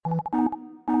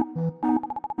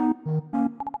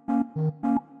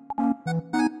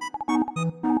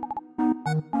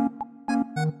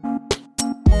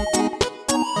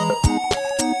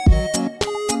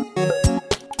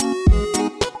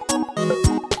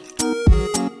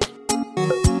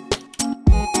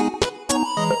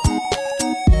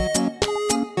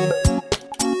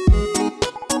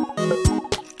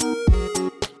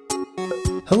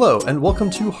Hello, and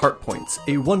welcome to Heart Points,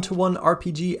 a one-to-one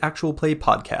RPG actual play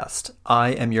podcast. I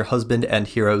am your husband and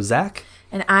hero, Zach.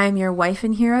 And I'm your wife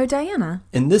and hero, Diana.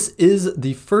 And this is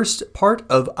the first part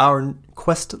of our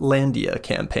Questlandia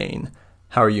campaign.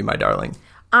 How are you, my darling?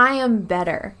 I am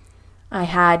better. I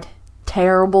had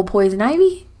terrible poison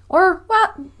ivy. Or,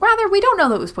 well, rather, we don't know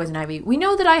that it was poison ivy. We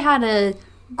know that I had a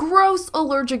gross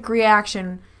allergic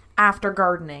reaction after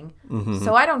gardening. Mm-hmm.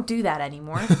 So I don't do that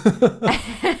anymore.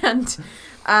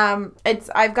 And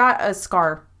I've got a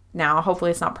scar now.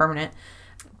 Hopefully it's not permanent.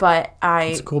 But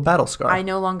It's a cool battle scar. I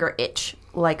no longer itch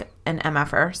like an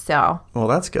MFer. So well,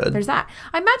 that's good. There's that.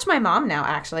 I match my mom now,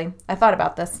 actually. I thought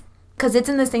about this. Because it's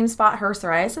in the same spot her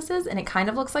psoriasis is, and it kind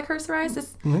of looks like her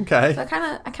psoriasis. Okay. So I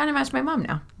kind of match my mom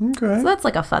now. Okay. So that's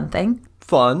like a fun thing.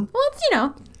 Fun. Well, it's,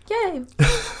 yay.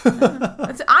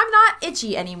 I'm not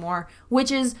itchy anymore,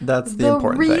 which is that's the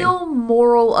important real thing.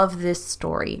 Moral of this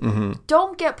story. Mm-hmm.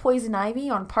 Don't get poison ivy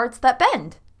on parts that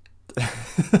bend.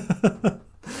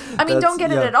 I mean, don't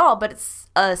get it at all, but it's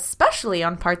especially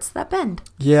on parts that bend.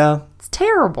 Yeah. It's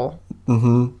terrible.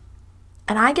 Mm-hmm.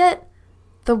 And I get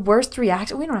the worst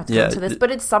reaction. We don't have to go into this,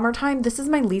 but it's summertime. This is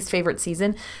my least favorite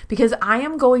season because I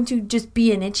am going to just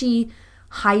be an itchy,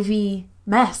 hivey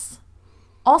mess.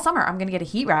 All summer, I'm going to get a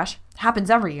heat rash.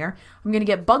 Happens every year. I'm going to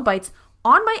get bug bites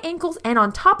on my ankles and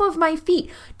on top of my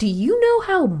feet. Do you know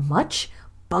how much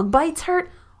bug bites hurt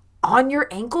on your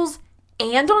ankles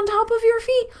and on top of your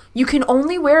feet? You can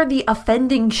only wear the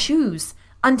offending shoes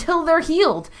until they're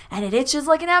healed. And it itches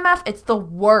like an MF. It's the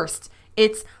worst.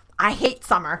 I hate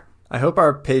summer. I hope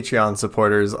our Patreon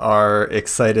supporters are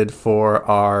excited for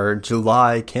our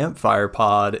July campfire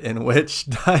pod in which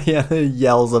Diana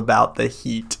yells about the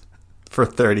heat for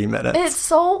 30 minutes. It's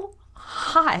so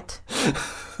hot.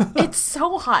 It's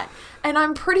so hot. And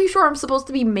I'm pretty sure I'm supposed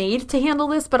to be made to handle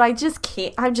this, but I just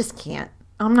can't.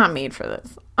 I'm not made for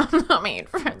this. I'm not made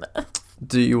for this.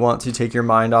 Do you want to take your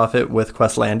mind off it with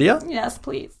Questlandia? Yes,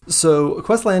 please. So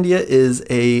Questlandia is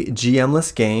a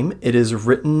GM-less game. It is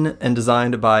written and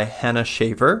designed by Hannah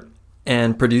Schaefer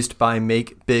and produced by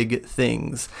Make Big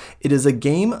Things. It is a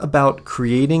game about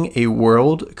creating a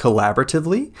world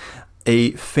collaboratively,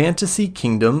 a fantasy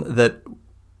kingdom that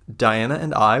Diana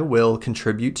and I will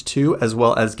contribute to, as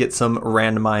well as get some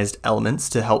randomized elements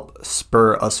to help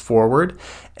spur us forward.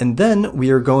 And then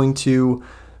we are going to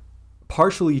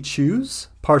partially choose,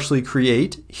 partially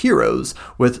create heroes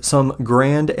with some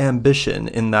grand ambition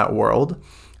in that world,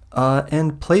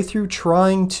 and play through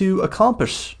trying to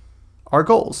accomplish our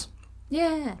goals.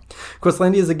 Yeah.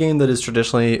 Questlandia is a game that is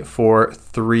traditionally for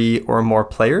 3 or more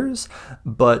players,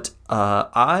 but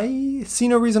I see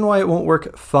no reason why it won't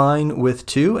work fine with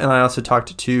 2. And I also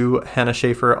talked to Hannah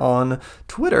Schaefer on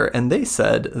Twitter, and they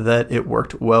said that it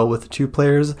worked well with 2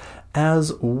 players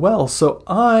as well. So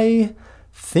I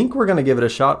think we're going to give it a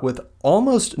shot with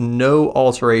almost no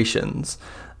alterations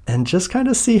and just kind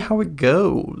of see how it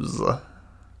goes.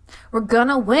 We're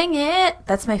gonna wing it.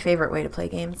 That's my favorite way to play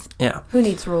games. Yeah. Who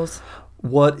needs rules?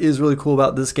 What is really cool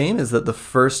about this game is that the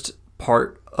first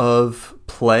part of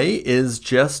play is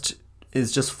just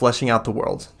fleshing out the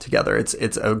world together.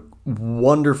 It's a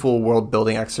wonderful world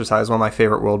building exercise, one of my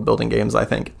favorite world building games, I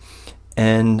think.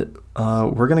 And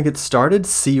we're going to get started,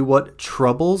 see what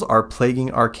troubles are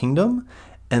plaguing our kingdom,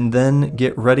 and then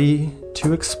get ready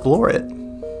to explore it.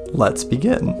 Let's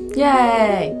begin.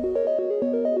 Yay!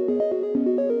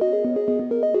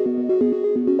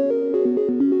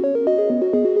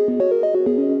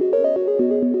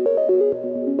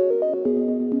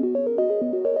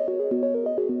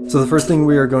 So the first thing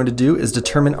we are going to do is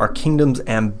determine our kingdom's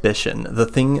ambition, the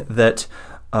thing that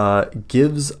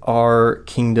gives our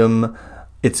kingdom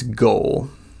its goal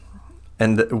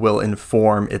and that will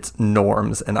inform its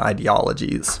norms and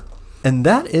ideologies. And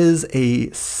that is a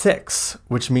 6,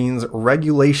 which means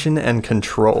regulation and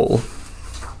control.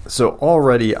 So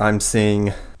already I'm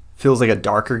seeing, feels like a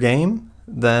darker game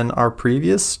than our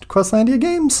previous Questlandia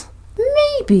games.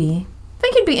 Maybe. I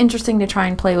think it'd be interesting to try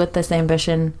and play with this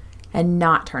ambition and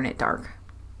not turn it dark.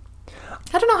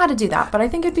 I don't know how to do that, but I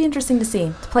think it'd be interesting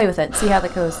to play with it, see how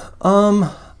that goes.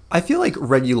 I feel like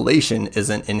regulation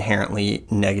isn't inherently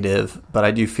negative, but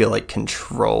I do feel like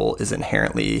control is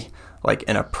inherently like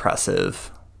an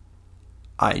oppressive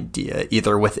idea,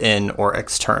 either within or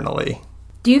externally.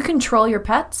 Do you control your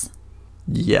pets?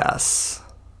 Yes.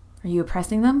 Are you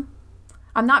oppressing them?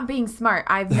 I'm not being smart.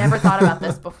 I've never thought about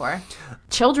this before.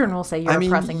 Children will say you're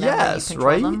oppressing them. Yes, when you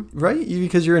control right? them. Right?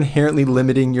 Because you're inherently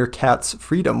limiting your cat's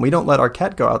freedom. We don't let our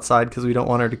cat go outside because we don't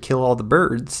want her to kill all the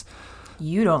birds.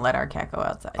 You don't let our cat go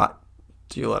outside.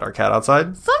 Do you let our cat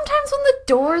outside? Sometimes when the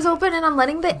doors open and I'm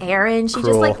letting the air in. She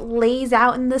just like lays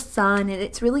out in the sun, and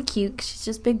it's really cute. She's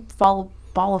just a big ball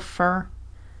of fur.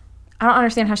 I don't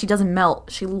understand how she doesn't melt.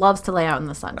 She loves to lay out in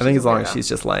the sun. I think as long as she's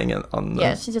just laying it on the...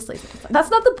 Yeah, she just lays in the sun. That's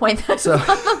not the point. That's not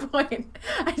the point.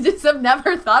 I just have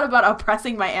never thought about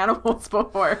oppressing my animals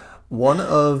before. One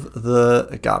of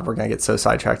the... God, we're going to get so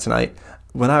sidetracked tonight.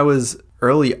 When I was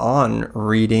early on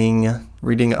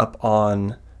reading up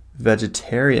on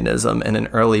vegetarianism in an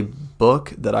early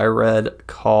book that I read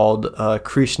called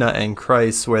Krishna and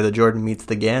Christ, Where the Jordan Meets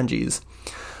the Ganges,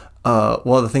 one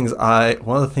of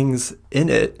the things in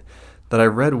it that I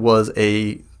read was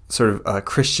a sort of a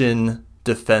Christian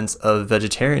defense of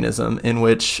vegetarianism, in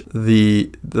which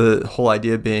the whole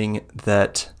idea being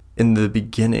that in the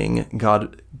beginning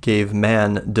God gave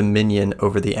man dominion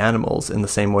over the animals in the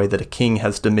same way that a king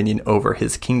has dominion over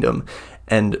his kingdom,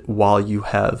 and while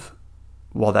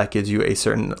that gives you a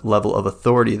certain level of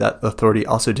authority, that authority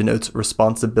also denotes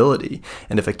responsibility.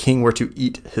 And if a king were to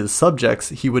eat his subjects,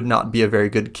 he would not be a very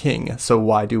good king. So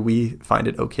why do we find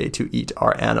it okay to eat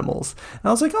our animals? And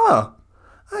I was like,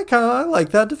 I like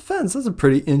that defense. That's a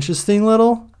pretty interesting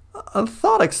little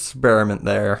thought experiment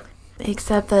there.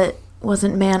 Except that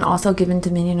wasn't man also given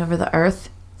dominion over the earth?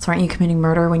 So aren't you committing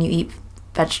murder when you eat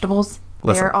vegetables?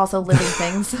 They're also living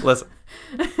things. Listen.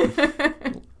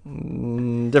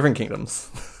 Different kingdoms.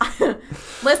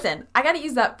 Listen, I gotta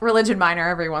use that religion minor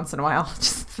every once in a while.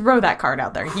 Just throw that card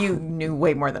out there. You knew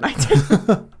way more than I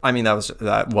did. I mean,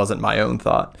 that wasn't my own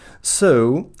thought.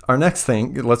 So our next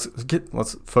thing, let's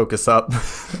focus up.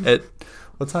 At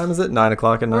what time is it?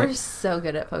 9:00 at night. We're so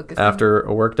good at focusing after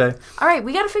a work day. All right,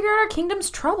 we got to figure out our kingdom's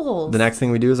troubles. The next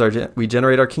thing we do is we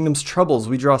generate our kingdom's troubles.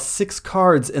 We draw 6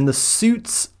 cards, and the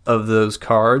suits of those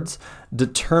cards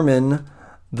determine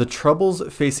the troubles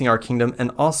facing our kingdom, and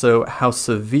also how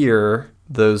severe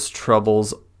those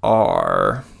troubles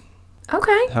are.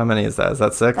 Okay. How many is that? Is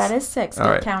that 6? That is 6. Good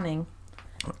right. Counting.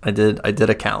 I did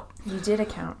a count. You did a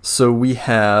count. So we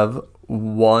have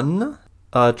 1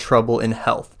 trouble in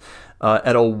health.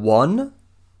 At a 1,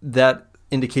 that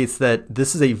indicates that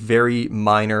this is a very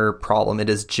minor problem. It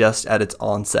is just at its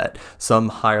onset. Some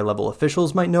higher level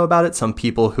officials might know about it. Some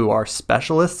people who are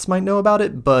specialists might know about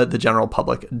it, but the general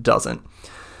public doesn't.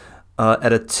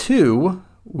 At a 2,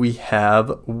 we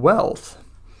have wealth.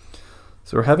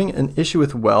 So we're having an issue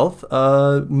with wealth.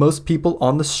 Most people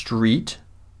on the street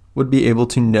would be able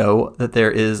to know that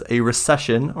there is a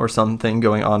recession or something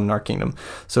going on in our kingdom.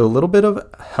 So a little bit of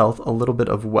health, a little bit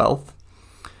of wealth.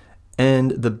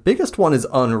 And the biggest one is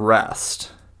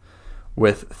unrest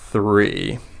with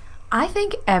 3. I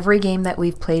think every game that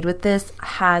we've played with this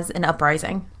has an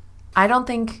uprising. I don't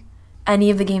think any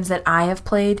of the games that I have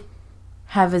played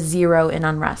have a 0 in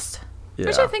unrest,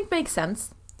 which I think makes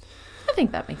sense. I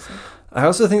think that makes sense. I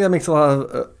also think that makes a lot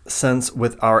of sense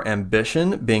with our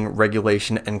ambition being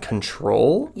regulation and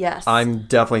control. Yes. I'm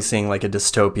definitely seeing like a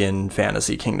dystopian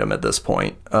fantasy kingdom at this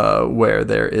point, where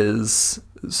there is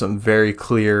some very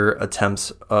clear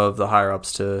attempts of the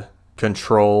higher-ups to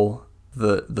control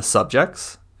the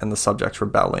subjects, and the subjects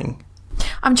rebelling.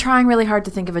 I'm trying really hard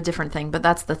to think of a different thing, but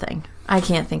that's the thing. I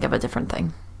can't think of a different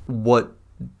thing. What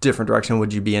different direction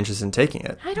would you be interested in taking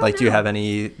it? I don't know. Do you have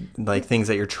any like things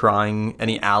that you're trying,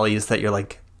 any alleys that you're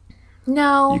like,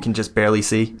 no, you can just barely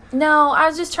see? No, I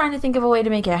was just trying to think of a way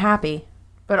to make it happy,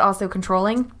 but also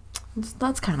controlling.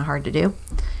 That's kind of hard to do.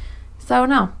 So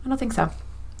no, I don't think so.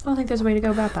 I don't think there's a way to go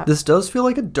about that. This does feel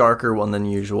like a darker one than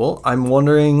usual. I'm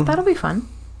wondering... That'll be fun.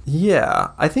 Yeah,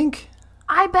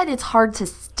 I bet it's hard to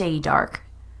stay dark.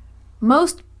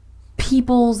 Most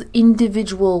people's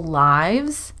individual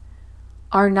lives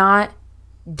are not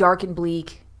dark and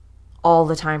bleak all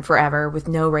the time forever with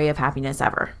no ray of happiness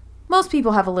ever. Most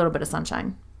people have a little bit of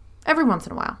sunshine every once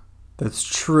in a while. That's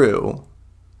true.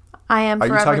 I am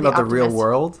forever Are you talking about the real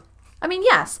world? I mean,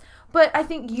 yes. But I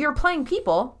think you're playing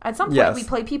people. At some point, we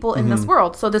play people in this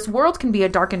world. So this world can be a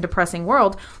dark and depressing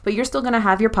world, but you're still going to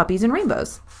have your puppies and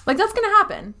rainbows. Like, that's going to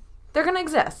happen. They're going to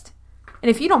exist. And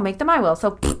if you don't make them, I will.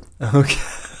 So,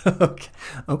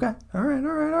 Okay. All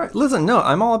right. Listen, no,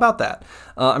 I'm all about that.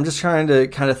 I'm just trying to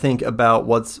kind of think about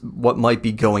what might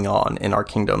be going on in our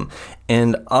kingdom.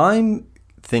 And I'm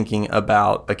thinking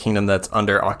about a kingdom that's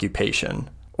under occupation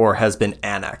or has been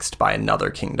annexed by another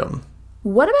kingdom.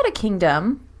 What about a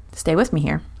kingdom... Stay with me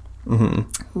here. Mm-hmm.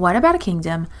 What about a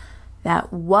kingdom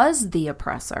that was the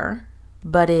oppressor,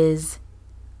 but is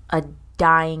a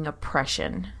dying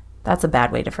oppression? That's a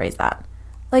bad way to phrase that.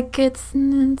 Like, it's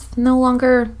no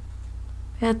longer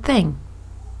a thing.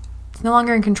 It's no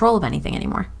longer in control of anything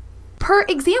anymore. Per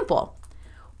example,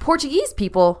 Portuguese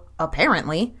people,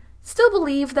 apparently, still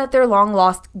believe that their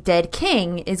long-lost dead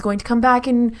king is going to come back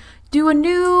and do a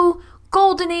new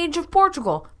golden age of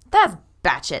Portugal. That's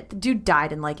batshit. The dude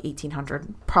died in like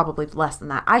 1800, probably less than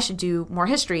that. I should do more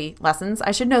history lessons.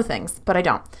 I should know things, but I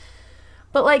don't.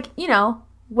 But like, you know,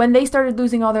 when they started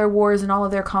losing all their wars and all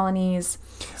of their colonies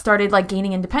started like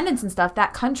gaining independence and stuff,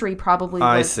 that country probably was,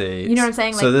 I see. You know what I'm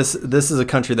saying? So this is a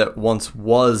country that once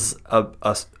was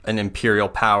an imperial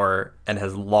power and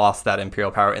has lost that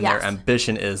imperial power, and their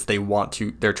ambition is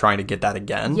they're trying to get that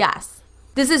again. Yes.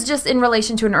 This is just in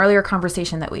relation to an earlier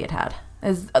conversation that we had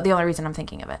is the only reason I'm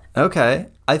thinking of it. Okay.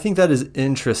 I think that is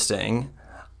interesting.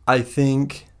 I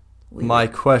think my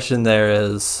question there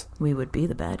is... We would be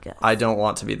the bad guys. I don't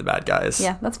want to be the bad guys.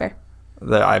 Yeah, that's fair.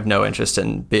 I have no interest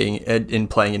in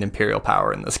playing an imperial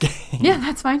power in this game. Yeah,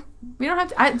 that's fine. We don't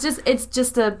have to... It's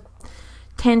just a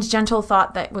tangential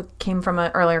thought that came from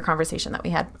an earlier conversation that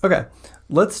we had. Okay.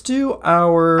 Let's do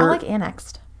our... I like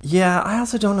annexed. Yeah, I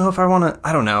also don't know if I want to...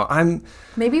 I don't know.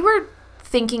 Maybe we're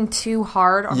thinking too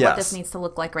hard on what this needs to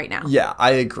look like right now. Yeah,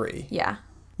 I agree. Yeah.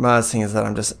 My last thing is that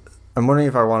I'm wondering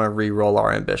if I want to re-roll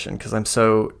our ambition, because I'm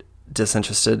so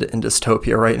disinterested in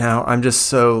dystopia right now. I'm just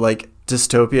so, like,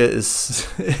 dystopia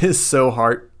is so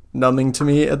heart-numbing to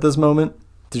me at this moment.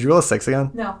 Did you roll a 6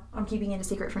 again? No, I'm keeping it a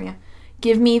secret from you.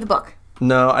 Give me the book.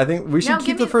 No, I think we should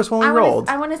keep the first one we rolled.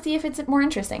 I want to see if it's more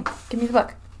interesting. Give me the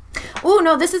book. Oh,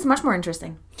 no, this is much more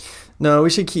interesting. No, we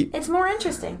should keep... It's more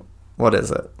interesting. What is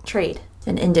it? Trade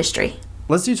and industry.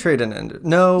 Let's do trade and industry.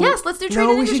 No. Yes, let's do trade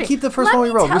and industry. No, we should keep the first one we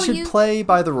rolled. We should play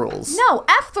by the rules. No,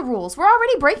 F the rules. We're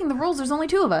already breaking the rules. There's only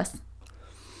 2 of us.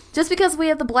 Just because we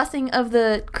have the blessing of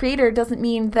the creator doesn't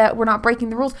mean that we're not breaking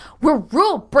the rules. We're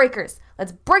rule breakers.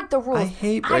 Let's break the rules. I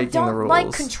hate breaking the rules. I don't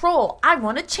like control. I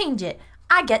want to change it.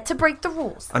 I get to break the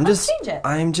rules. Let's change it.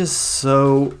 I'm just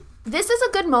so... This is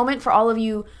a good moment for all of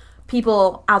you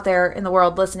people out there in the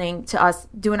world listening to us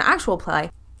do an actual play.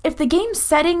 If the game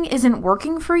setting isn't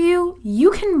working for you,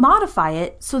 you can modify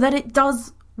it so that it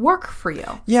does work for you.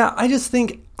 Yeah, I just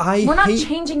think we're not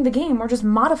changing the game. We're just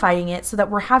modifying it so that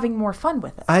we're having more fun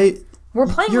with it. We're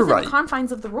playing within the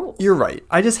confines of the rules. You're right.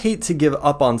 I just hate to give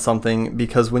up on something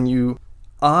because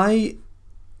I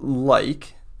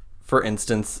like, for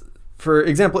instance, for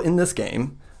example, in this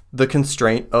game, the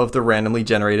constraint of the randomly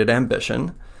generated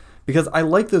ambition. Because I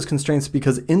like those constraints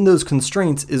because in those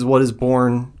constraints is what is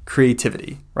born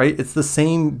creativity, right? It's the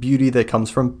same beauty that comes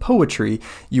from poetry.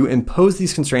 You impose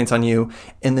these constraints on you,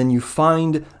 and then you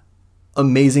find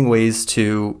amazing ways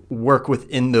to work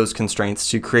within those constraints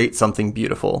to create something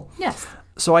beautiful. Yes.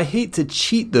 So I hate to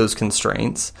cheat those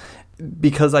constraints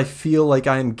because I feel like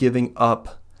I am giving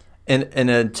up an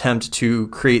attempt to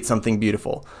create something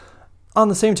beautiful. On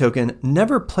the same token,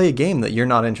 never play a game that you're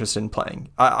not interested in playing.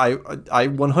 I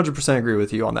 100% agree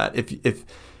with you on that. If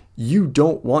you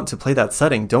don't want to play that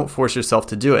setting, don't force yourself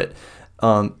to do it.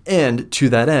 And to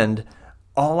that end,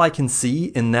 all I can see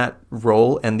in that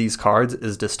role and these cards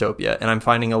is dystopia. And I'm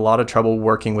finding a lot of trouble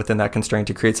working within that constraint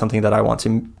to create something that I want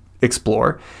to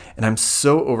explore. And I'm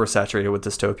so oversaturated with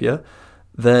dystopia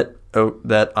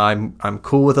that I'm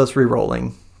cool with us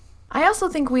re-rolling. I also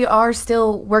think we are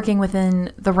still working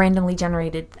within the randomly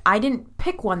generated. I didn't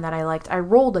pick one that I liked. I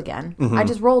rolled again. Mm-hmm. I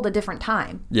just rolled a different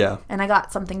time. Yeah. And I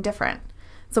got something different.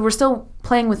 So we're still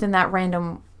playing within that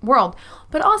random world.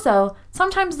 But also,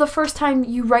 sometimes the first time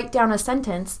you write down a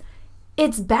sentence,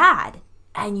 it's bad.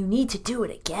 And you need to do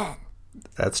it again.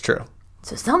 That's true.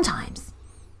 So sometimes,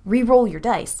 re-roll your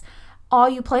dice. All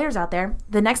you players out there,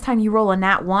 the next time you roll a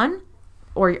nat 1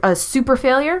 or a super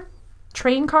failure,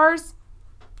 train cars...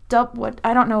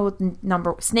 I don't know what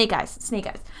number. Snake eyes.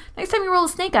 Next time you roll a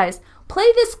snake eyes, play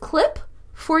this clip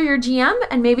for your GM,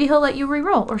 and maybe he'll let you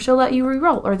re-roll, or she'll let you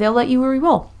re-roll, or they'll let you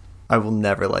re-roll. I will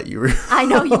never let you re-roll. I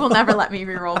know you will never let me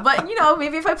re-roll, but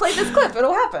maybe if I play this clip,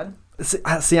 it'll happen.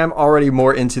 See, I'm already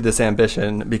more into this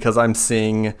ambition because I'm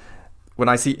seeing, when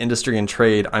I see industry and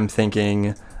trade, I'm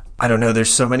thinking, I don't know, there's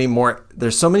so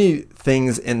many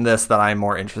things in this that I'm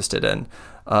more interested in.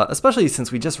 Especially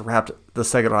since we just wrapped the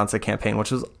Segurança campaign,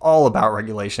 which was all about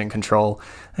regulation and control.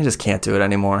 I just can't do it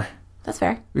anymore. That's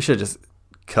fair. We should just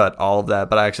cut all of that,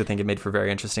 but I actually think it made for very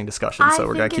interesting discussion, so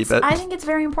we're going to keep it. I think it's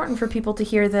very important for people to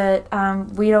hear that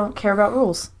we don't care about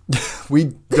rules.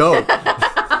 We don't.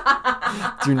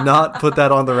 Do not put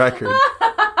that on the record.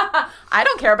 I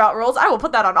don't care about rules. I will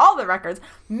put that on all the records.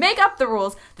 Make up the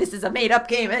rules. This is a made-up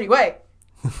game anyway.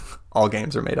 All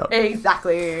games are made up.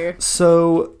 Exactly.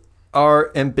 So...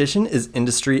 our ambition is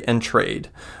industry and trade.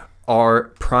 Our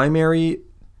primary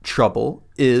trouble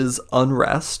is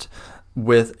unrest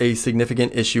with a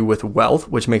significant issue with wealth,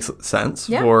 which makes sense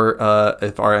for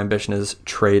if our ambition is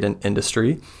trade and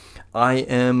industry. I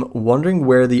am wondering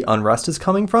where the unrest is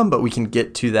coming from, but we can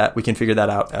get to that. We can figure that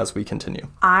out as we continue.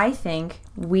 I think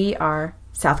we are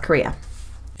South Korea.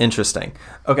 Interesting.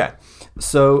 Okay.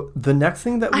 So the next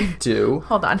thing that we do...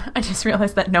 Hold on. I just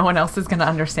realized that no one else is going to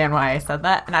understand why I said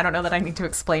that. And I don't know that I need to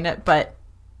explain it, but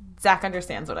Zach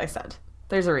understands what I said.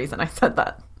 There's a reason I said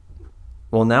that.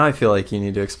 Well, now I feel like you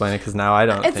need to explain it because now I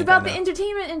don't. It's about the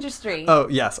entertainment industry. Oh,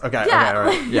 yes. Okay. Yeah. Okay. All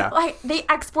right. Yeah. Like they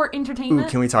export entertainment. Ooh,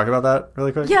 can we talk about that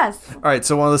really quick? Yes. All right.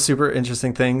 So one of the super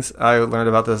interesting things I learned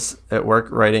about this at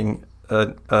work, writing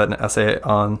an essay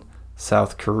on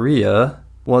South Korea.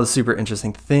 One of the super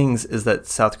interesting things is that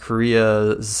South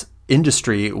Korea's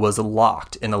industry was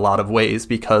locked in a lot of ways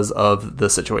because of the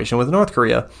situation with North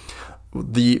Korea.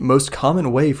 The most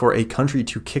common way for a country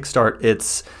to kickstart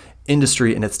its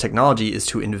industry and its technology is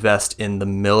to invest in the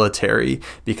military,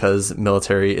 because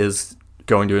military is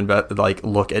going to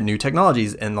look at new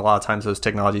technologies, and a lot of times those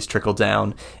technologies trickle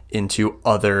down into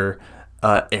other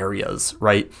areas,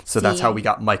 right? So that's how we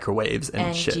got microwaves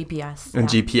and shit. GPS. And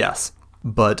GPS.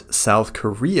 But South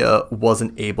Korea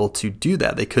wasn't able to do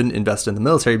that. They couldn't invest in the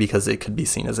military because it could be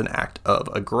seen as an act of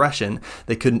aggression.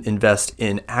 They couldn't invest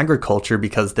in agriculture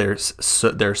because they're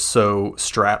so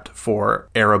strapped for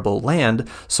arable land.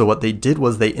 So what they did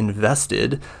was they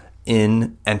invested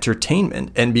in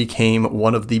entertainment and became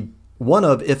one of,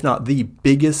 if not the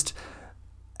biggest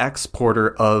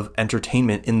exporter of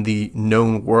entertainment in the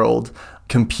known world,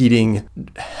 competing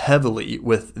heavily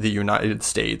with the United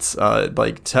States.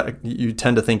 You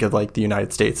tend to think of like the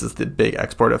United States as the big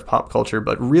export of pop culture,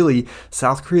 but really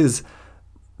South Korea is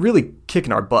really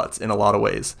kicking our butts in a lot of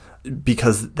ways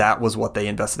because that was what they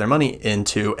invested their money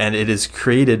into, and it has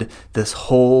created this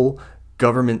whole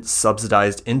government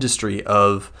subsidized industry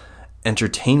of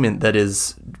entertainment that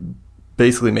is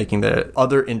basically making the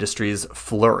other industries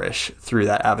flourish through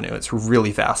that avenue. It's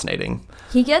really fascinating.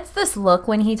 He gets this look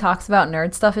when he talks about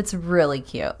nerd stuff. It's really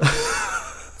cute.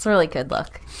 It's a really good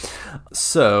look.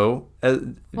 So,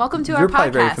 welcome to our podcast. You're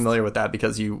probably very familiar with that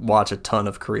because you watch a ton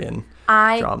of Korean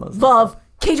dramas. I love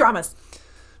K-dramas.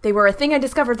 They were a thing I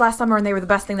discovered last summer, and they were the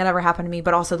best thing that ever happened to me,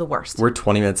 but also the worst. We're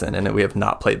 20 minutes in, and we have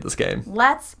not played this game.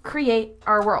 Let's create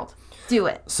our world. Do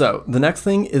it. So the next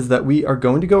thing is that we are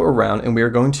going to go around and we are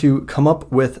going to come up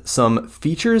with some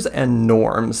features and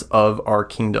norms of our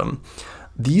kingdom.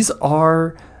 These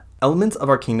are elements of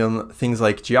our kingdom, things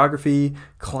like geography,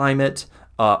 climate,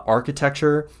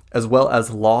 architecture, as well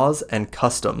as laws and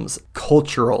customs,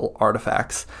 cultural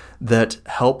artifacts that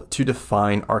help to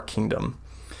define our kingdom.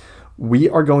 We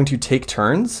are going to take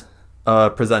turns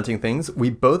presenting things. We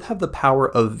both have the power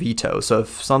of veto. So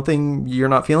if something you're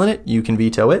not feeling it, you can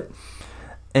veto it.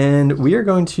 And we are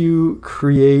going to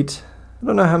create, I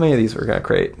don't know how many of these we're going to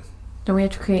create. Don't we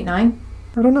have to create 9?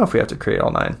 I don't know if we have to create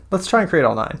all 9. Let's try and create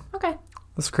all 9. Okay.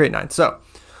 Let's create 9. So,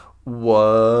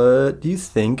 what do you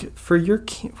think for your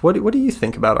what do you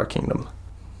think about our kingdom?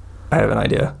 I have an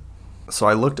idea. So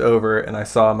I looked over and I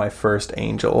saw my first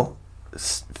angel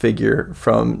figure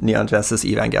from Neon Genesis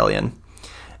Evangelion.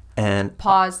 And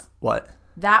pause. What?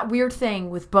 That weird thing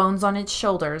with bones on its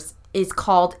shoulders is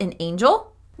called an angel?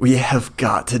 We have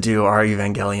got to do our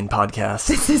Evangelion podcast.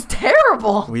 This is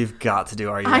terrible. We've got to do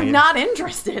our Evangelion. I'm not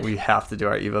interested. We have to do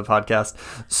our Eva podcast.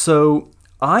 So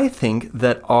I think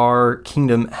that our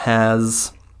kingdom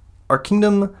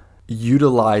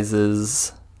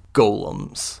utilizes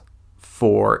golems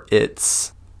for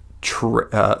its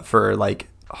for like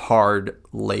hard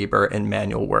labor and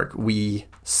manual work. We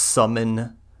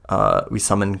summon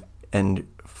and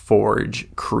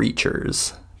forge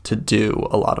creatures to do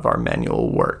a lot of our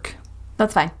manual work.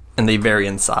 That's fine. And they vary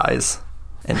in size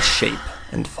and shape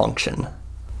and function.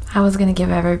 I was going to give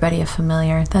everybody a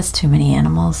familiar. That's too many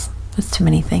animals. That's too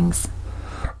many things.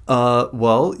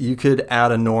 Well, you could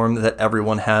add a norm that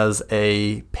everyone has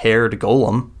a paired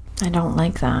golem. I don't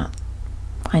like that.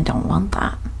 I don't want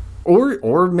that. Or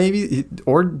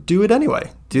do it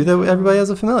anyway. Do that everybody has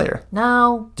a familiar.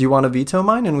 No. Do you want to veto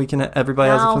mine and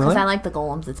everybody has a familiar? No, because I like the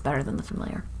golems. It's better than the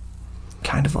familiar.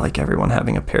 Kind of like everyone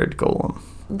having a paired golem.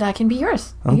 That can be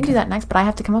yours. You can do that next, but I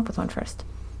have to come up with one first.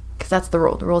 Because that's the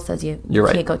rule. The rule says you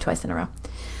can't go twice in a row.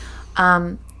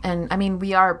 And I mean,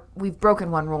 we've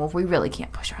broken one rule. We really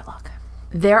can't push our luck.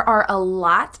 There are a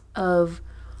lot of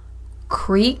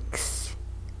creeks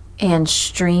and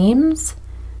streams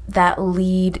that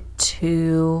lead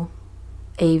to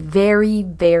a very,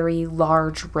 very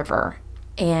large river.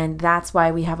 And that's why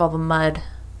we have all the mud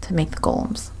to make the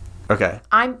golems. Okay.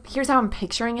 Here's how I'm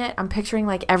picturing it. I'm picturing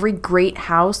like every great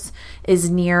house is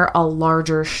near a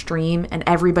larger stream, and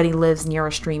everybody lives near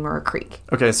a stream or a creek.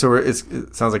 Okay, so it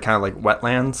sounds like kind of like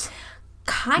wetlands.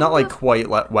 Not like quite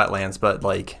wetlands, but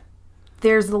like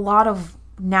there's a lot of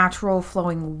natural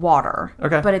flowing water.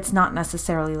 Okay. But it's not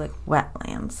necessarily like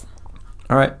wetlands.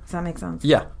 All right. Does that make sense?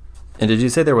 Yeah. And did you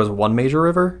say there was one major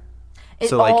river?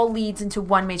 It all leads into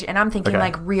one major, and I'm thinking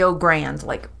like Rio Grande,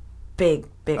 like big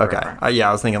river. Yeah,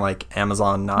 I was thinking like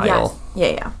Amazon, Nile.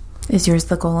 Yes. Yeah. Is yours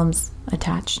the golems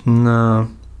attached? No.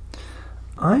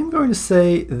 I'm going to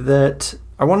say that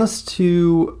I want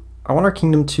our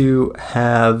kingdom to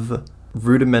have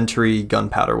rudimentary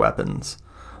gunpowder weapons,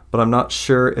 but I'm not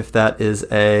sure if that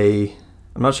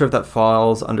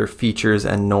falls under features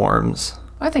and norms.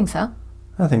 I think so.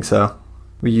 I think so.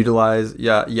 We utilize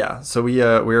So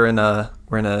we're in a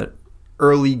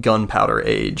early gunpowder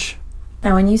age.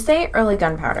 Now, when you say early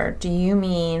gunpowder, do you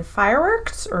mean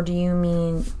fireworks or do you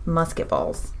mean musket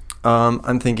balls? I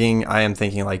am thinking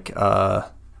like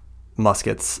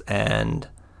muskets, and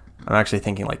I'm actually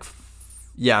thinking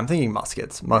I'm thinking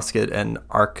musket and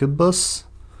arquebus.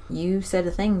 You said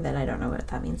a thing that I don't know what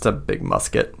that means. It's a big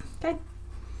musket. Okay.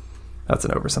 That's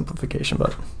an oversimplification,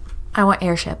 but I want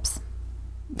airships.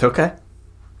 Okay.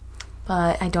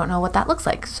 But I don't know what that looks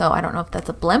like, so I don't know if that's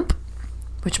a blimp,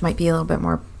 which might be a little bit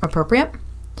more appropriate.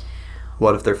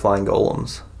 What if they're flying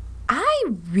golems? I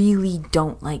really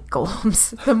don't like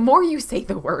golems. The more you say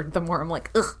the word, the more I'm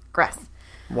like, ugh, gross.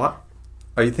 What?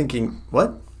 Are you thinking,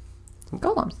 what?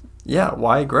 Golems. Yeah,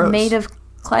 why gross? Made of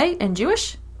clay and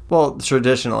Jewish? Well,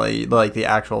 traditionally, like the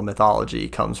actual mythology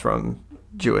comes from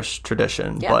Jewish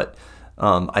tradition, but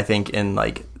I think in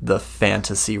like the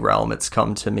fantasy realm, it's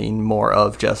come to mean more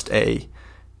of just a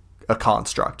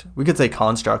construct. We could say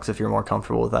constructs if you're more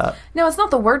comfortable with that. No, it's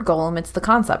not the word golem, it's the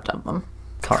concept of them.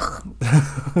 I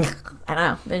don't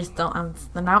know. They just don't.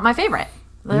 They're not my favorite.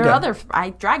 There are other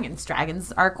dragons.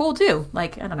 Dragons are cool too.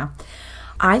 Like, I don't know.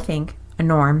 I think a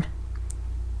norm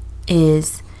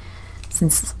is,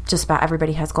 since just about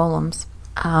everybody has golems,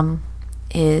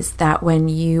 is that when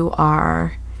you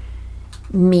are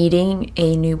meeting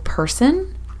a new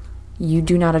person, you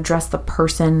do not address the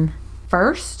person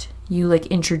first. You like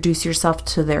introduce yourself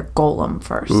to their golem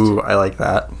first. Ooh, I like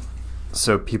that.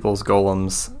 So people's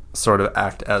golems sort of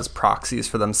act as proxies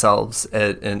for themselves,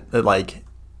 and like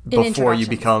before you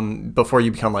become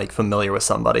like familiar with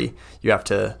somebody, you have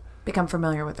to become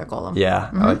familiar with their golem. Yeah,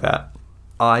 I like that.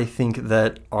 I think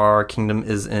that our kingdom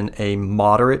is in a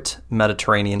moderate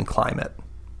Mediterranean climate.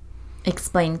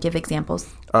 Explain, give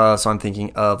examples. So I'm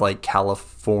thinking of like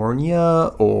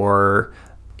California or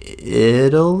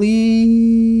Italy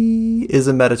is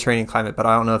a Mediterranean climate, but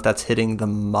I don't know if that's hitting the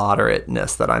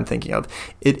moderateness that I'm thinking of.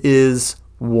 It is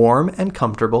warm and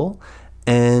comfortable,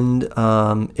 and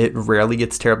it rarely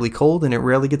gets terribly cold, and it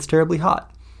rarely gets terribly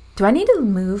hot. Do I need to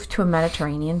move to a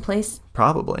Mediterranean place?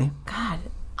 Probably. God,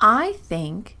 I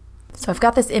think... So I've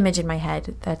got this image in my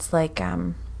head that's like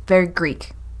very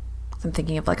Greek. I'm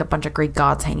thinking of like a bunch of Greek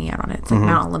gods hanging out on it. It's like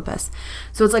Mount Olympus.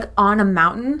 So it's like on a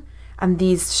mountain, and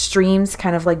these streams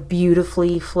kind of like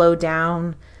beautifully flow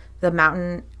down the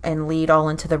mountain and lead all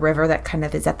into the river that kind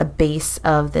of is at the base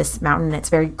of this mountain. It's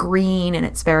very green and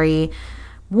it's very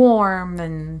warm,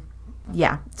 and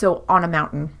so on a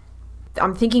mountain.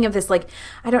 I'm thinking of this, like,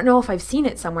 I don't know if I've seen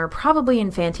it somewhere, probably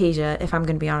in Fantasia, if I'm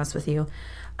going to be honest with you.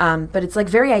 But it's like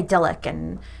very idyllic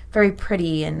and very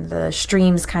pretty, and the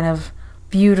streams kind of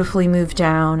beautifully move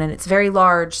down, and it's very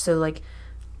large. So like,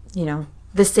 you know,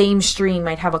 the same stream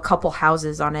might have a couple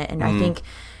houses on it. And I think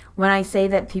when I say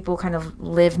that people kind of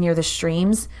live near the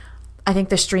streams, I think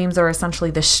the streams are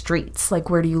essentially the streets. Like,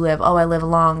 where do you live? Oh, I live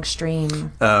along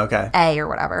stream A or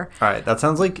whatever. All right. That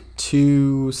sounds like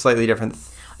two slightly different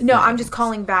No, I'm just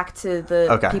calling back to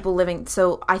the people living.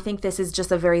 So I think this is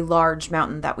just a very large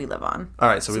mountain that we live on. All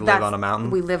right. So we live on a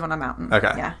mountain? We live on a mountain.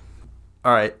 Okay. Yeah.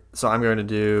 All right. So I'm going to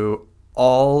do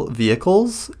all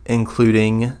vehicles,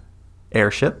 including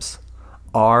airships,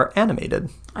 are animated.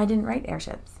 I didn't write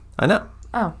airships. I know.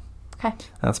 Oh, okay.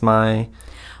 That's my...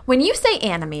 When you say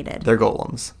animated... They're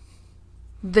golems.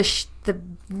 The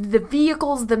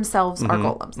vehicles themselves are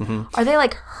golems. Mm-hmm. Are they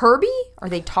like Herbie? Are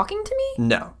they talking to me?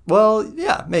 No. Well,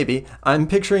 yeah, maybe. I'm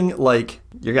picturing, like,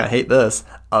 you're going to hate this,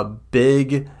 a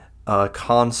big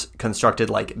constructed,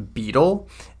 like, beetle,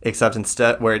 except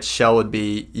instead where its shell would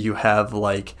be, you have,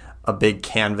 like, a big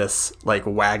canvas, like,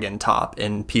 wagon top,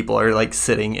 and people are, like,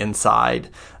 sitting inside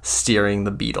steering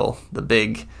the beetle. The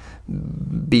big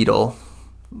beetle.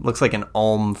 Looks like an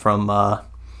Ulm from...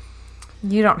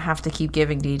 You don't have to keep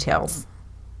giving details.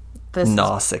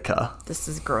 Nausicaa. This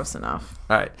is gross enough.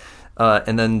 All right.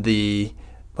 And then the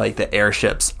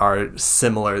airships are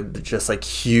similar, just like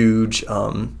huge.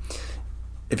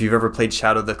 If you've ever played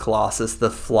Shadow of the Colossus, the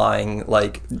flying,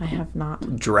 like... I have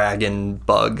not. ...dragon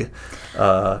bug.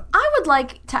 I would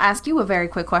like to ask you a very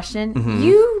quick question. Mm-hmm.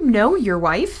 You know your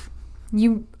wife.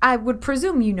 I would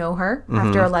presume you know her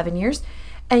after 11 years.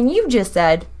 And you just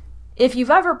said, if you've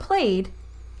ever played,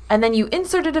 and then you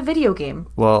inserted a video game.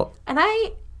 Well, and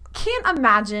I can't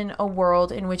imagine a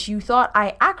world in which you thought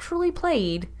I actually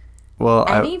played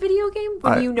any video game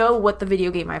when you know what the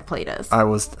video game I've played is. I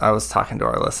was talking to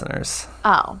our listeners.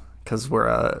 Oh. Because we're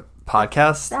a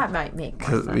podcast. That might make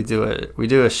more sense. we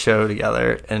do a show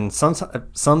together, and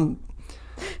some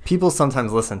people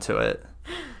sometimes listen to it.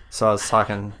 So I was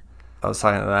talking to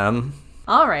them.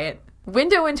 All right.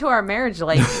 Window into our marriage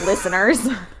life, listeners.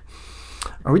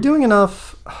 Are we doing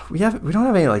enough? We don't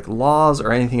have any like laws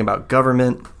or anything about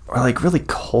government or like really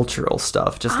cultural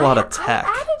stuff. Just a lot of tech.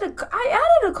 I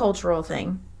added a cultural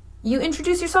thing. You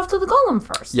introduce yourself to the golem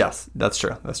first. Yes, that's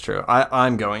true.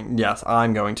 I'm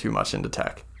going too much into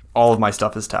tech. All of my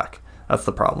stuff is tech. That's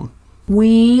the problem.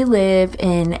 We live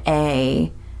in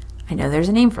I know there's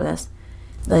a name for this.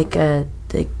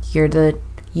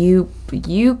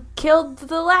 You killed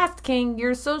the last king.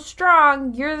 You're so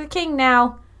strong. You're the king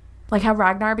now. Like how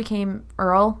Ragnar became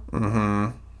Earl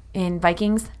in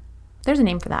Vikings. There's a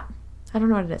name for that. I don't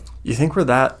know what it is. You think we're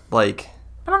that, like...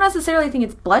 I don't necessarily think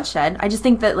it's bloodshed. I just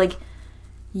think that, like,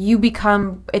 you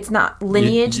become... It's not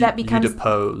lineage that becomes... You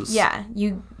depose. Yeah.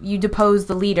 You depose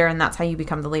the leader, and that's how you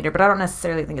become the leader. But I don't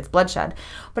necessarily think it's bloodshed.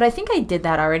 But I think I did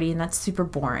that already, and that's super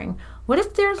boring. What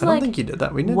if there's, I don't think you did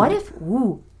that. We didn't. What if...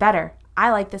 Ooh, better.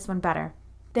 I like this one better.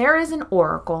 There is an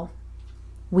oracle.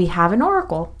 We have an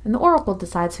oracle, and the oracle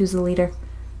decides who's the leader.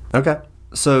 Okay.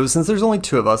 So since there's only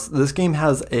two of us, this game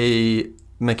has a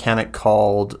mechanic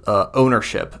called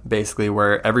ownership, basically,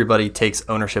 where everybody takes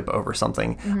ownership over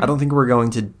something. I don't think we're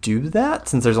going to do that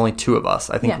since there's only two of us.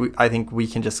 I think we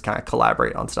can just kind of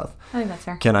collaborate on stuff. I think that's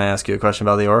fair. Can I ask you a question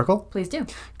about the oracle? Please do.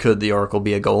 Could the oracle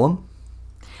be a golem?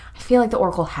 I feel like the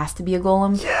oracle has to be a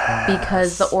golem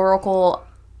because the oracle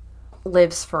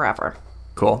lives forever.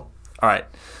 Cool. All right.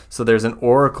 So there's an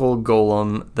oracle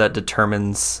golem that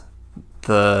determines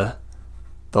the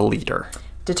leader.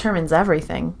 Determines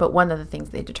everything, but one of the things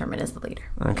they determine is the leader.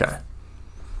 Okay.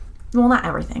 Well, not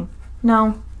everything.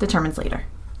 No, determines leader.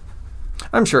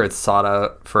 I'm sure it's sought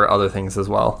out for other things as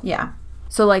well. Yeah.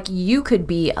 So, like, you could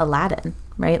be Aladdin,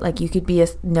 right? Like, you could be a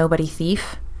nobody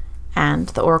thief, and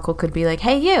the oracle could be like,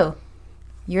 hey,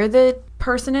 you're the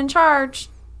person in charge.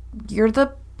 You're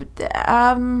the,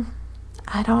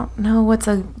 I don't know what's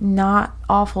a not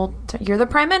awful, you're the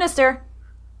prime minister.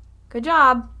 Good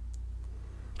job.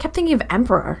 Kept thinking of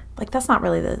emperor. Like, that's not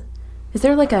really is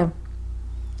there like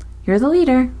you're the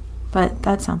leader, but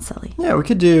that sounds silly. Yeah, we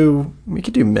could do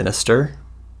minister.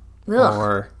 Ugh.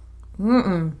 Or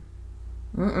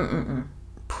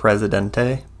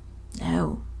presidente.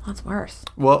 No, that's worse.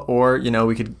 Well, or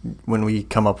we could, when we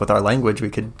come up with our language,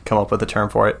 we could come up with a term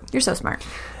for it. You're so smart.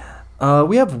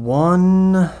 We have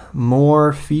one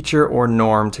more feature or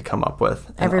norm to come up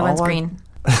with. Everyone's green.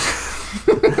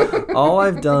 All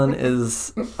I've done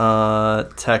is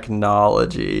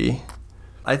technology.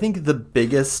 I think the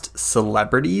biggest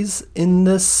celebrities in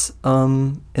this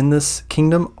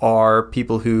kingdom are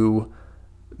people who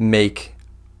make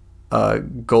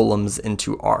golems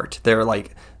into art. They're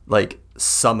like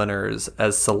summoners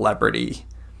as celebrity.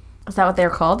 Is that what they're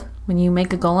called? When you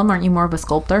make a golem, aren't you more of a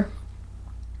sculptor?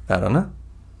 I don't know.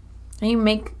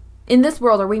 In this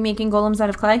world, are we making golems out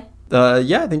of clay?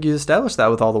 Yeah, I think you established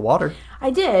that with all the water. I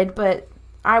did, but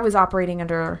I was operating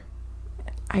under,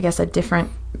 I guess, a different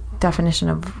definition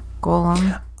of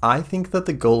golem. I think that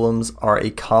the golems are a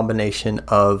combination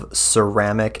of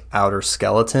ceramic outer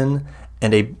skeleton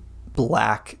and a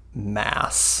black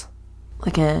mass.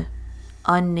 Like a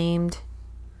unnamed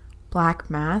black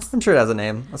mass? I'm sure it has a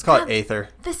name. Let's call it Aether.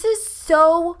 This is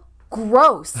so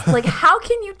gross. Like, how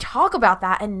can you talk about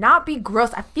that and not be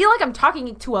gross? I feel like I'm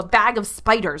talking to a bag of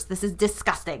spiders. This is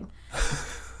disgusting.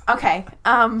 Okay.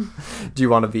 Do you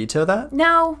want to veto that?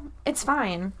 No, it's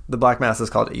fine. The black mass is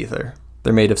called Aether.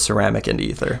 They're made of ceramic and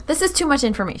ether. This is too much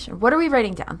information. What are we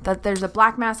writing down? That there's a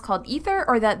black mass called Aether,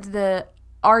 or that the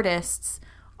artists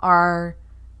are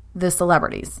the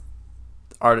celebrities?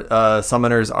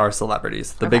 Summoners are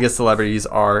celebrities. The biggest celebrities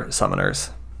are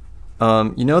summoners.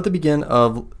 At the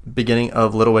beginning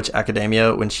of Little Witch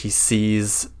Academia, when she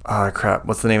sees,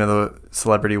 what's the name of the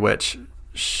celebrity witch?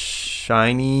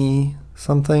 Shiny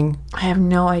something? I have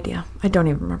no idea. I don't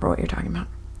even remember what you're talking about.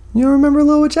 You don't remember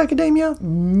Little Witch Academia?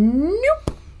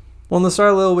 Nope. Well, in the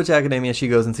start of Little Witch Academia, she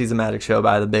goes and sees a magic show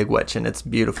by the big witch, and it's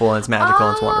beautiful, and it's magical,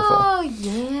 and it's wonderful. Oh,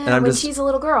 yeah. When she's a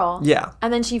little girl. Yeah.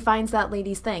 And then she finds that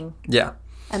lady's thing. Yeah.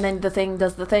 And then the thing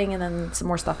does the thing, and then some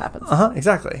more stuff happens.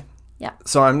 Exactly. Yeah.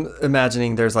 So I'm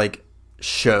imagining there's like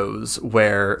shows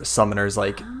where summoners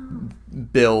like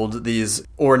build these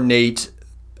ornate,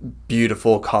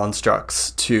 beautiful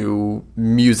constructs to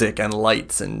music and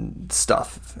lights and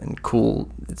stuff and cool.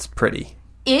 It's pretty.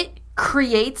 It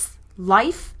creates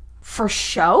life for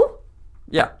show?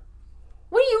 Yeah.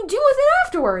 What do you do with it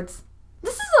afterwards?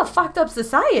 This is a fucked up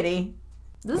society.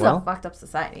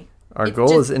 Our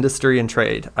goal is industry and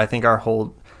trade. I think our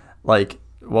whole,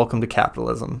 welcome to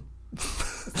capitalism.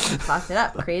 Fucked it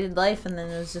up. Created life, and then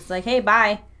it was just like, hey,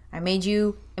 bye. I made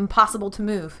you impossible to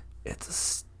move.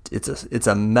 It's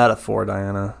a metaphor,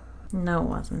 Diana. No, it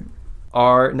wasn't.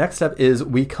 Our next step is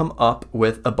we come up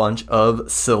with a bunch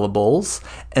of syllables,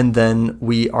 and then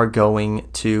we are going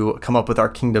to come up with our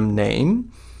kingdom name.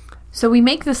 So we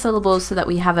make the syllables so that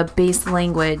we have a base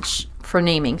language for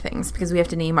naming things, because we have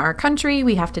to name our country,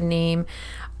 we have to name,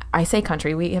 I say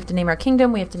country, we have to name our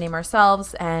kingdom, we have to name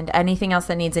ourselves, and anything else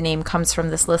that needs a name comes from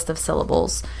this list of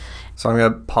syllables. So I'm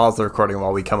going to pause the recording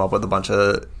while we come up with a bunch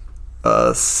of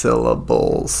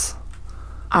syllables.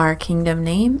 Our kingdom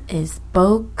name is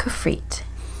Bo-Kafrit.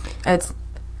 It's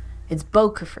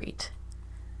Bo-Kafrit.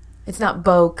 It's not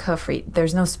Bo-Kafrit.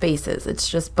 There's no spaces. It's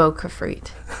just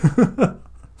Bo-Kafrit.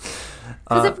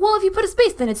 Because if you put a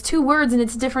space, then it's two words and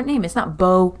it's a different name. It's not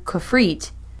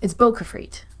Bo-Kafrit. It's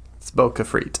Bo-Kafrit. It's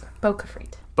Bo-Kafrit.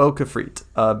 Bo-Kafrit.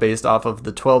 Bo-Kafrit, based off of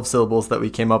the 12 syllables that we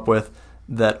came up with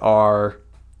that are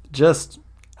just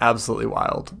absolutely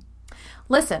wild.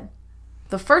 Listen,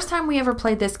 the first time we ever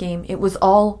played this game, it was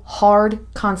all hard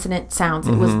consonant sounds.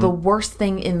 It was the worst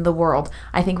thing in the world.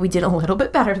 I think we did a little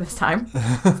bit better this time.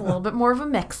 It's a little bit more of a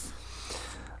mix.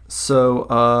 So,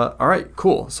 all right,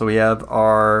 cool. So we have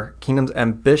our kingdom's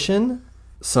ambition,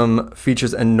 some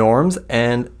features and norms,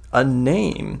 and a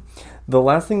name. The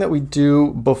last thing that we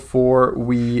do before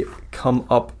we come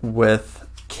up with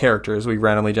characters, we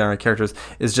randomly generate characters,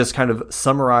 is just kind of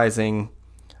summarizing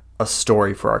a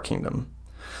story for our kingdom.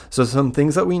 So some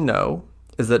things that we know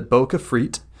is that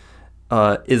Bo-Kafrit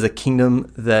is a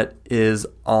kingdom that is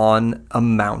on a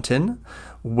mountain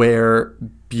where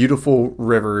beautiful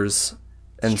rivers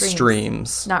and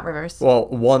streams. Not rivers. Well,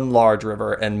 one large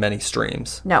river and many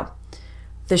streams. No.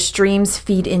 The streams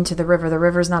feed into the river. The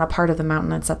river's not a part of the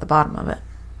mountain. It's at the bottom of it.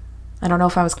 I don't know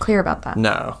if I was clear about that.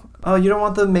 No. Oh, you don't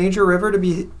want the major river to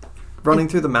be running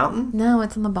through the mountain? No,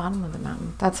 it's on the bottom of the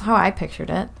mountain. That's how I pictured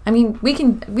it. I mean, we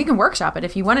can workshop it.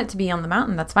 If you want it to be on the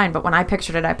mountain, that's fine. But when I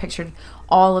pictured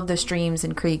all of the streams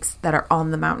and creeks that are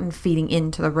on the mountain feeding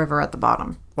into the river at the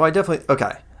bottom. Well,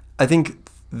 okay. I think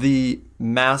the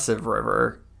massive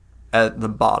river at the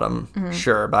bottom,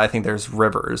 sure, but I think there's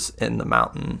rivers in the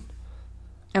mountain.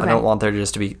 Okay. I don't want there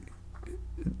just to be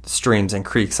streams and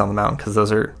creeks on the mountain because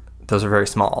those are very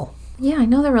small. Yeah, I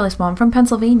know they're really small. I'm from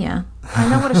Pennsylvania. I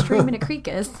know what a stream and a creek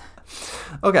is.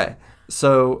 Okay,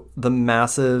 so the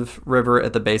massive river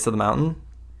at the base of the mountain?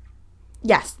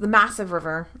 Yes, the massive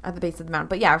river at the base of the mountain.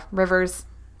 But yeah, rivers.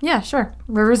 Yeah, sure.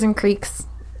 Rivers and creeks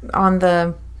on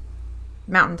the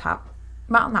mountainside.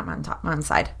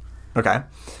 Okay.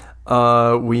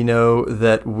 We know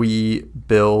that we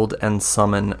build and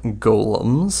summon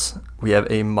golems. We have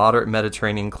a moderate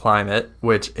Mediterranean climate,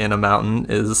 which in a mountain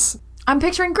is... I'm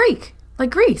picturing Greek, like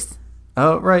Greece.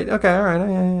 Oh, right. Okay, all right.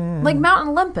 Yeah. Like Mount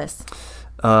Olympus.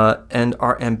 And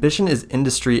our ambition is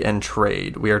industry and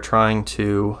trade. We are trying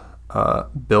to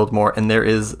build more, and there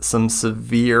is some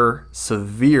severe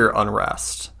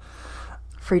unrest.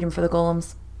 Freedom for the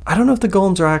golems. I don't know if the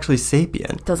golems are actually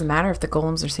sapient. Doesn't matter if the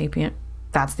golems are sapient.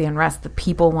 That's the unrest. The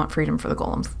people want freedom for the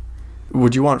golems.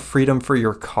 Would you want freedom for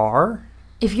your car?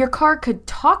 If your car could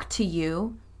talk to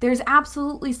you, there's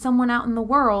absolutely someone out in the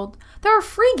world. There are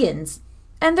freegans.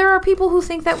 And there are people who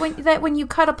think that when you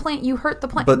cut a plant, you hurt the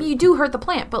plant. But, I mean, you do hurt the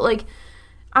plant. But, like,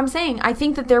 I'm saying, I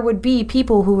think that there would be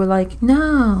people who were like,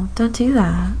 no, don't do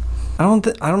that. I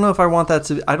don't know if I want that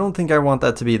to... I don't think I want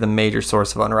that to be the major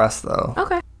source of unrest, though.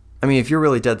 Okay. I mean, if you're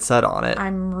really dead set on it.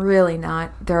 I'm really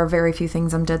not. There are very few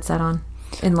things I'm dead set on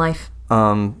in life.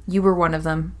 You were one of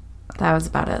them. That was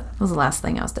about it. That was the last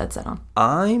thing I was dead set on.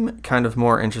 I'm kind of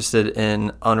more interested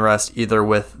in unrest either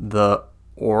with the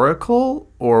Oracle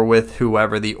or with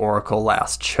whoever the Oracle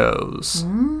last chose.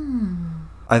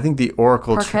 I think the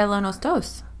Oracle... Porque lo nos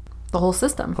dos. The whole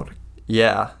system.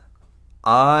 Yeah.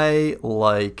 I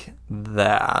like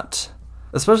that.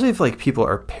 Especially if, like, people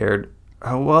are paired...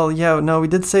 Oh, well, yeah, no, we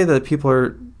did say that people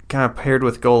are kind of paired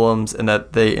with golems and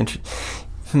that they...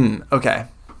 Okay.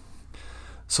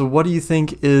 So what do you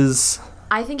think is...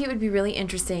 I think it would be really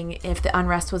interesting if the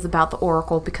unrest was about the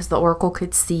Oracle because the Oracle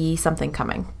could see something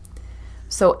coming.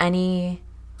 So any,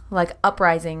 like,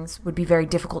 uprisings would be very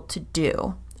difficult to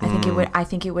do. I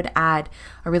think it would add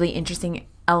a really interesting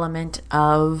element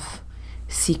of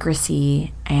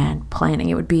secrecy and planning.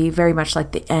 It would be very much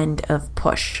like the end of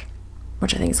Push,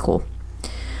 which I think is cool.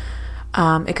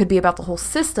 It could be about the whole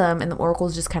system, and the Oracle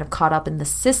is just kind of caught up in the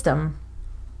system,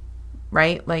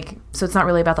 right? Like, so it's not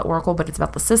really about the Oracle, but it's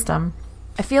about the system.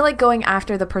 I feel like going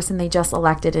after the person they just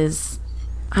elected is,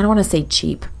 I don't want to say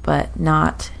cheap, but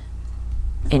not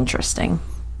interesting.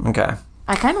 Okay.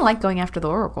 I kind of like going after the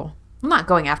Oracle. I'm not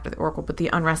going after the Oracle, but the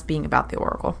unrest being about the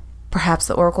Oracle. Perhaps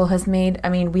the Oracle has made, I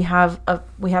mean, we have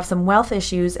some wealth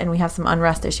issues and we have some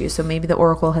unrest issues, so maybe the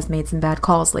Oracle has made some bad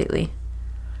calls lately.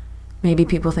 Maybe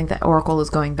people think that Oracle is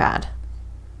going bad.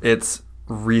 Its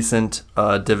recent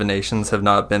divinations have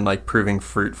not been like proving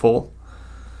fruitful,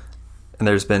 and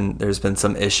there's been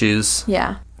some issues.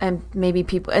 Yeah, and maybe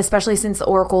people, especially since the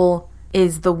Oracle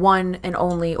is the one and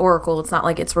only Oracle, it's not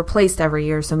like it's replaced every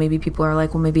year, so maybe people are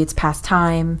like, well, maybe it's past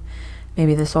time.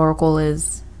 Maybe this Oracle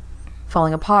is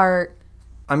falling apart.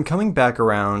 I'm coming back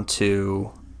around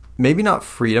to maybe not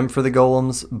freedom for the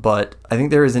golems, but I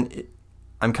think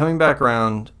I'm coming back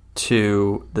around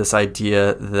to this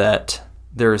idea that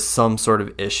there is some sort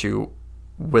of issue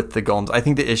with the golems. I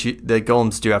think the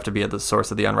golems do have to be at the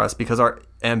source of the unrest because our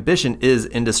ambition is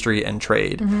industry and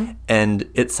trade. Mm-hmm. And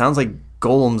it sounds like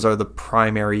golems are the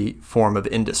primary form of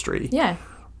industry. Yeah.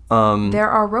 There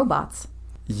are robots.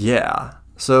 Yeah.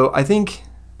 So I think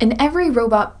in every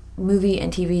robot movie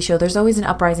and TV show, there's always an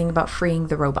uprising about freeing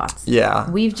the robots. Yeah.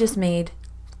 We've just made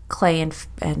clay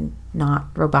and not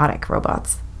robotic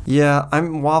robots. Yeah,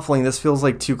 I'm waffling. This feels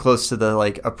like too close to the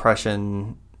like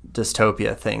oppression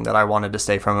dystopia thing that I wanted to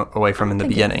stay away from in the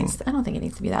beginning. I don't think it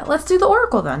needs to be that. Let's do the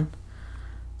Oracle then.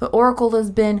 The Oracle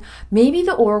has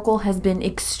been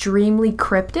extremely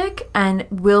cryptic and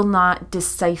will not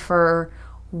decipher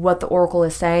what the Oracle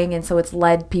is saying, and so it's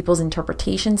led people's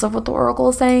interpretations of what the Oracle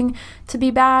is saying to be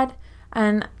bad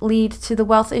and lead to the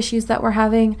wealth issues that we're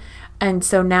having. And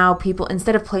so now people,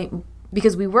 instead of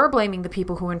because we were blaming the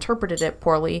people who interpreted it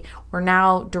poorly, we're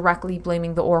now directly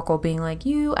blaming the Oracle, being like,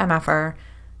 you MFer,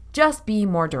 just be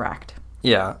more direct.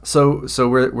 Yeah. So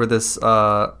we're this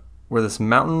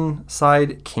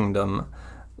mountainside kingdom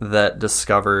that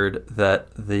discovered that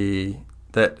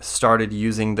that started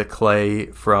using the clay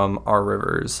from our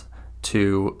rivers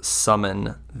to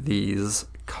summon these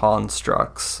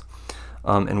constructs.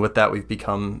 And with that, we've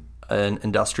become an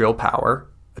industrial power,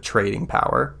 a trading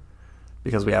power,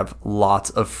 because we have lots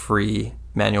of free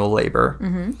manual labor.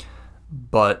 Mm-hmm.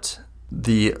 But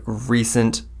the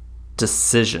recent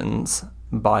decisions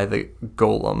by the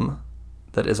golem,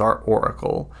 that is our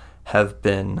Oracle, have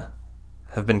been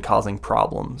causing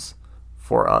problems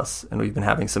for us, and we've been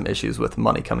having some issues with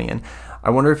money coming in. I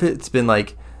wonder if it's been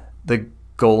like the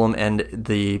golem and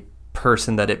the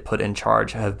person that it put in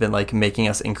charge have been like making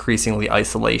us increasingly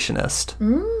isolationist.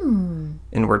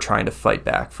 And we're trying to fight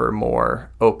back for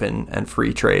more open and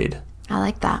free trade. I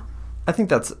like that. I think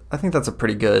that's a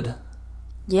pretty good.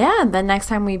 Yeah, then next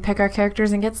time we pick our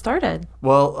characters and get started.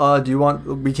 Well,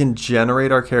 we can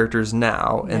generate our characters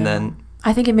now and then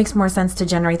I think it makes more sense to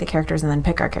generate the characters and then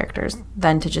pick our characters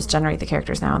than to just generate the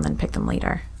characters now and then pick them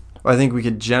later. I think we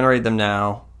could generate them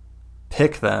now,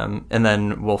 pick them, and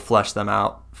then we'll flesh them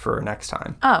out for next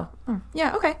time. Oh,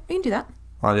 yeah, okay. We can do that.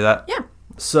 Want to do that? Yeah.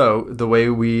 So the way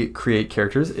we create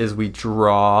characters is we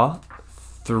draw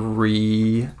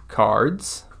 3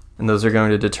 cards, and those are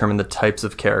going to determine the types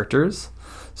of characters.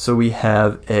 So we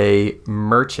have a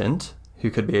merchant, who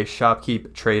could be a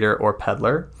shopkeep, trader, or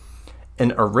peddler.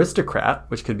 An aristocrat,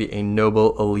 which could be a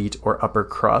noble, elite, or upper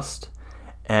crust,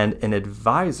 and an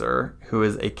advisor, who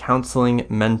is a counseling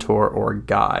mentor or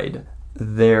guide.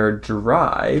 Their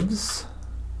drives,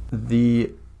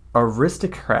 the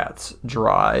aristocrat's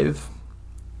drive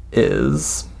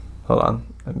is, hold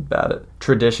on, I'm bad at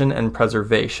tradition and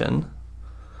preservation.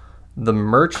 The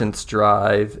merchant's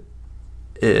drive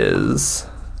is,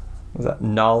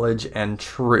 knowledge and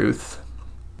truth.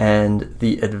 And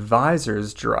the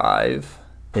advisor's drive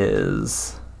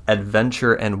is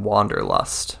adventure and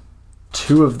wanderlust.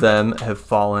 2 of them have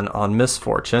fallen on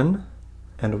misfortune,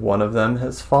 and 1 of them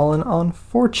has fallen on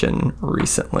fortune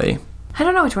recently. I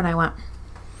don't know which one I want.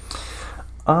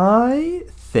 I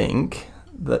think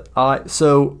that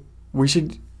so we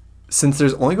should, since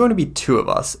there's only going to be 2 of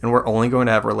us, and we're only going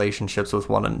to have relationships with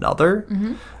one another,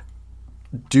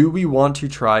 do we want to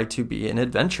try to be an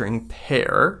adventuring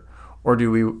pair? Or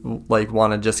do we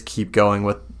want to just keep going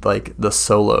with the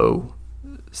solo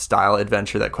style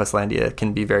adventure that Questlandia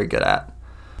can be very good at?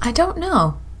 I don't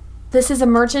know. This is a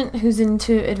merchant who's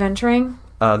into adventuring?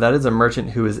 That is a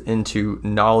merchant who is into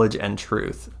knowledge and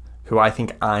truth, who I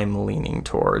think I'm leaning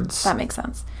towards. That makes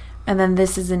sense. And then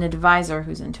this is an advisor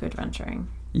who's into adventuring.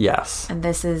 Yes. And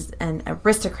this is an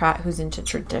aristocrat who's into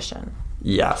tradition.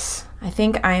 Yes. I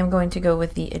think I am going to go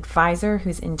with the advisor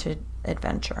who's into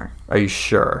adventure. Are you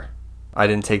sure? I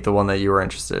didn't take the one that you were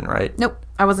interested in, right? Nope.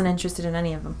 I wasn't interested in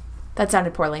any of them. That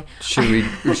sounded poorly.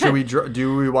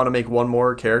 Do we want to make one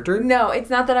more character? No, it's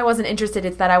not that I wasn't interested.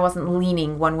 It's that I wasn't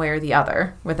leaning one way or the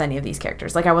other with any of these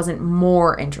characters. Like, I wasn't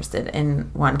more interested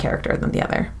in one character than the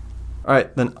other. All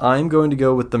right, then I'm going to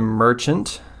go with the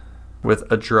merchant with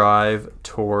a drive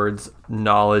towards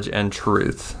knowledge and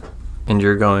truth. And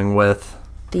you're going with?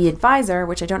 The advisor,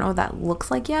 which I don't know what that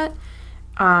looks like yet,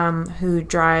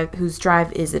 whose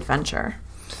drive is adventure.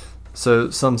 So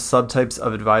some subtypes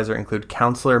of advisor include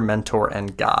counselor, mentor,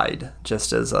 and guide,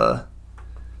 just as a...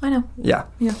 I know. Yeah.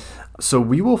 So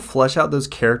we will flesh out those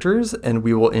characters and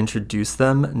we will introduce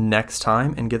them next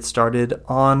time and get started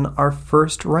on our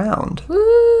first round.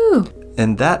 Woo!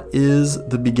 And that is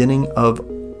the beginning of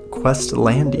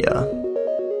Questlandia.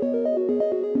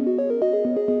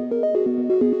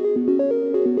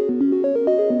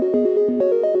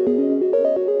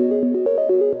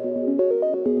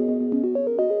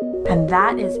 And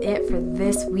that is it for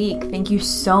this week. Thank you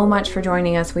so much for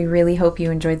joining us. We really hope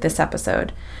you enjoyed this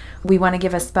episode. We want to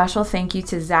give a special thank you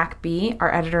to Zach B.,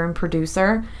 our editor and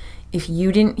producer. If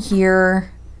you didn't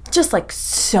hear just like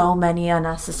so many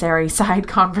unnecessary side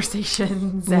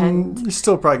conversations and you're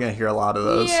still probably going to hear a lot of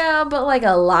those. Yeah, but like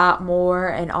a lot more,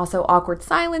 and also awkward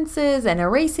silences and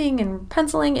erasing and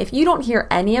penciling. If you don't hear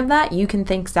any of that, you can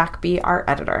thank Zach B., our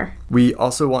editor. We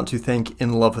also want to thank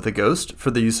In Love with a Ghost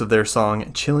for the use of their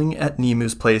song Chilling at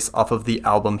Nemu's Place off of the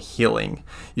album Healing.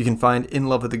 You can find In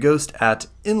Love with a Ghost at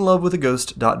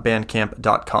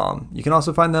inlovewithaghost.bandcamp.com. You can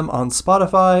also find them on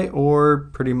Spotify or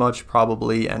pretty much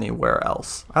probably anywhere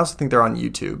else. I also think they're on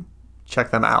YouTube.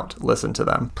 Check them out. Listen to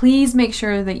them. Please make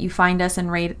sure that you find us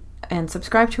and rate and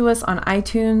subscribe to us on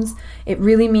iTunes. It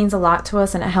really means a lot to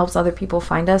us and it helps other people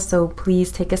find us, so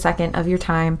please take a second of your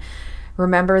time.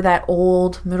 Remember that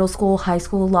old middle school, high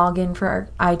school login for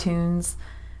iTunes.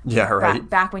 Yeah, right.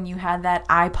 Back when you had that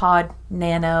iPod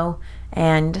Nano,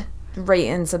 and rate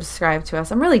and subscribe to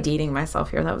us. I'm really dating myself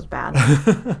here. That was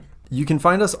bad. You can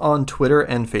find us on Twitter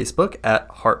and Facebook at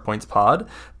HeartPointsPod.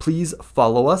 Please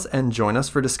follow us and join us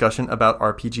for discussion about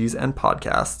RPGs and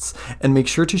podcasts. And make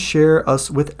sure to share us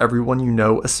with everyone you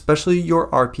know, especially your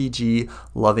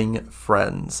RPG-loving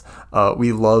friends.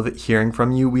 We love hearing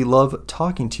from you. We love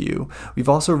talking to you. We've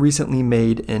also recently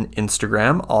made an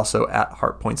Instagram, also at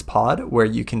HeartPointsPod, where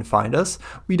you can find us.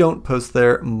 We don't post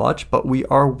there much, but we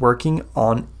are working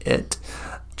on it.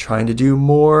 Trying to do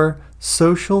more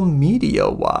social media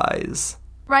wise.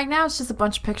 Right now it's just a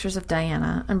bunch of pictures of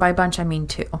Diana, and by bunch I mean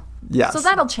 2. Yes. So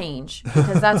that'll change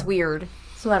because that's weird.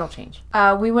 So that'll change.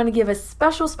 We want to give a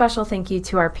special thank you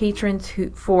to our patrons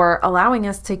for allowing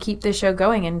us to keep this show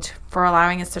going and for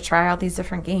allowing us to try out these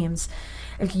different games.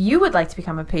 If you would like to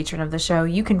become a patron of the show,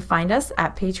 you can find us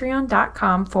at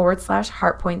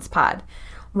patreon.com/heartpointspod.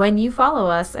 When you follow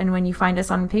us and when you find us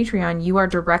on Patreon, you are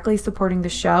directly supporting the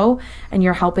show and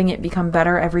you're helping it become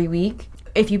better every week.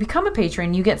 If you become a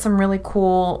patron, you get some really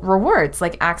cool rewards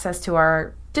like access to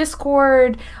our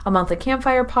Discord, a monthly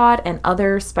campfire pod, and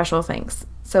other special things.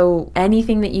 So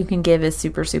anything that you can give is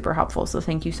super, super helpful. So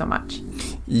thank you so much.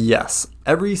 Yes.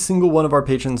 Every single one of our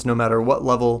patrons, no matter what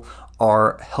level,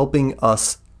 are helping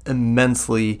us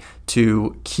immensely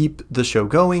to keep the show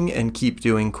going and keep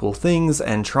doing cool things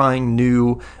and trying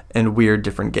new and weird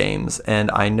different games. And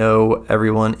I know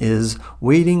everyone is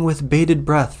waiting with bated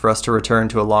breath for us to return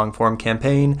to a long form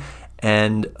campaign,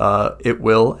 and it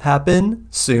will happen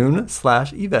soon /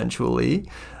 eventually.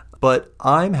 But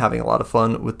I'm having a lot of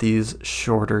fun with these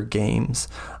shorter games.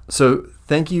 So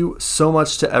thank you so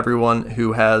much to everyone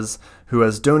who has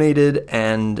donated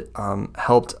and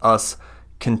helped us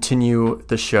continue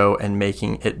the show and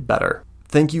making it better.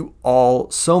 Thank you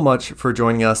all so much for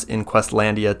joining us in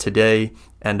Questlandia today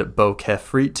and Bo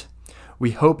Kefrit.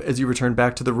 We hope as you return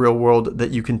back to the real world that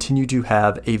you continue to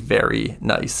have a very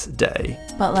nice day.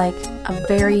 But like a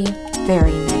very,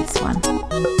 very nice one.